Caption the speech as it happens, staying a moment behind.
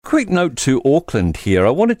quick note to Auckland here. I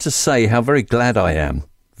wanted to say how very glad I am,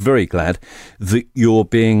 very glad, that you're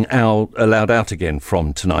being allowed out again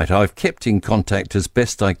from tonight. I've kept in contact as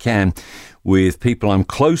best I can with people I'm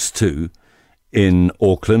close to in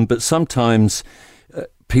Auckland, but sometimes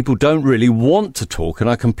people don't really want to talk, and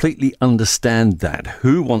I completely understand that.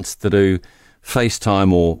 Who wants to do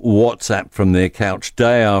FaceTime or WhatsApp from their couch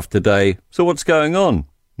day after day? So what's going on?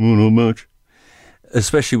 Well, not much.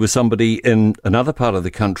 Especially with somebody in another part of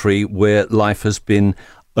the country where life has been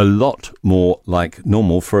a lot more like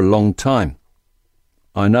normal for a long time.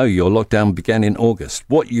 I know your lockdown began in August.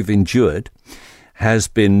 What you've endured has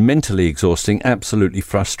been mentally exhausting, absolutely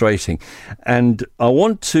frustrating. And I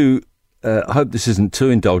want to, I hope this isn't too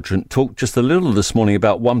indulgent, talk just a little this morning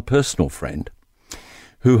about one personal friend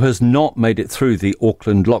who has not made it through the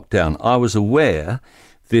Auckland lockdown. I was aware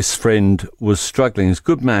this friend was struggling. He's a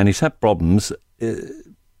good man. He's had problems,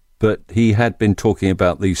 but he had been talking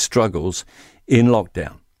about these struggles in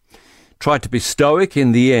lockdown. Tried to be stoic.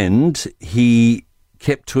 In the end, he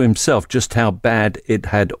kept to himself just how bad it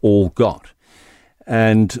had all got.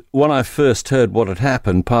 And when I first heard what had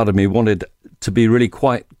happened, part of me wanted to be really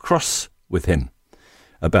quite cross with him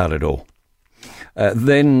about it all.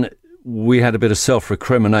 Then we had a bit of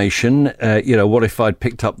self-recrimination. What if I'd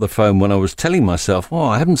picked up the phone when I was telling myself,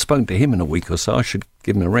 I haven't spoken to him in a week or so, I should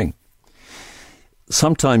give him a ring.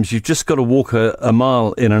 Sometimes you've just got to walk a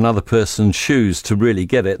mile in another person's shoes to really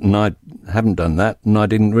get it, and I haven't done that, and I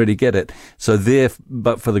didn't really get it. So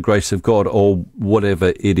but for the grace of God, or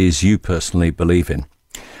whatever it is you personally believe in.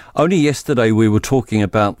 Only yesterday we were talking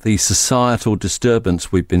about the societal disturbance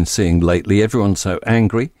we've been seeing lately. Everyone's so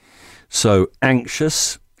angry, so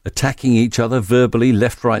anxious, attacking each other verbally,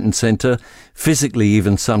 left, right and centre, physically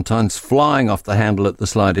even sometimes, flying off the handle at the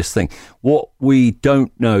slightest thing. What we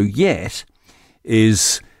don't know yet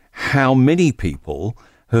is how many people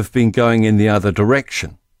have been going in the other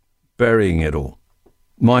direction, burying it all.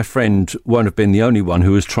 My friend won't have been the only one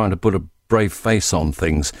who was trying to put a brave face on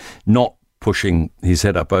things, not pushing his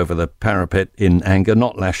head up over the parapet in anger,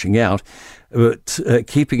 not lashing out, but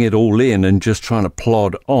keeping it all in and just trying to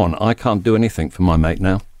plod on. I can't do anything for my mate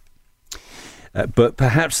now. But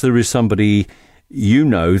perhaps there is somebody you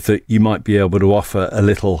know that you might be able to offer a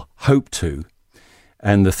little hope to.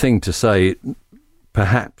 And the thing to say,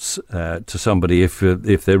 perhaps, to somebody if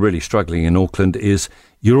they're really struggling in Auckland is,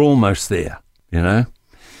 you're almost there, The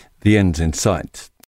end's in sight.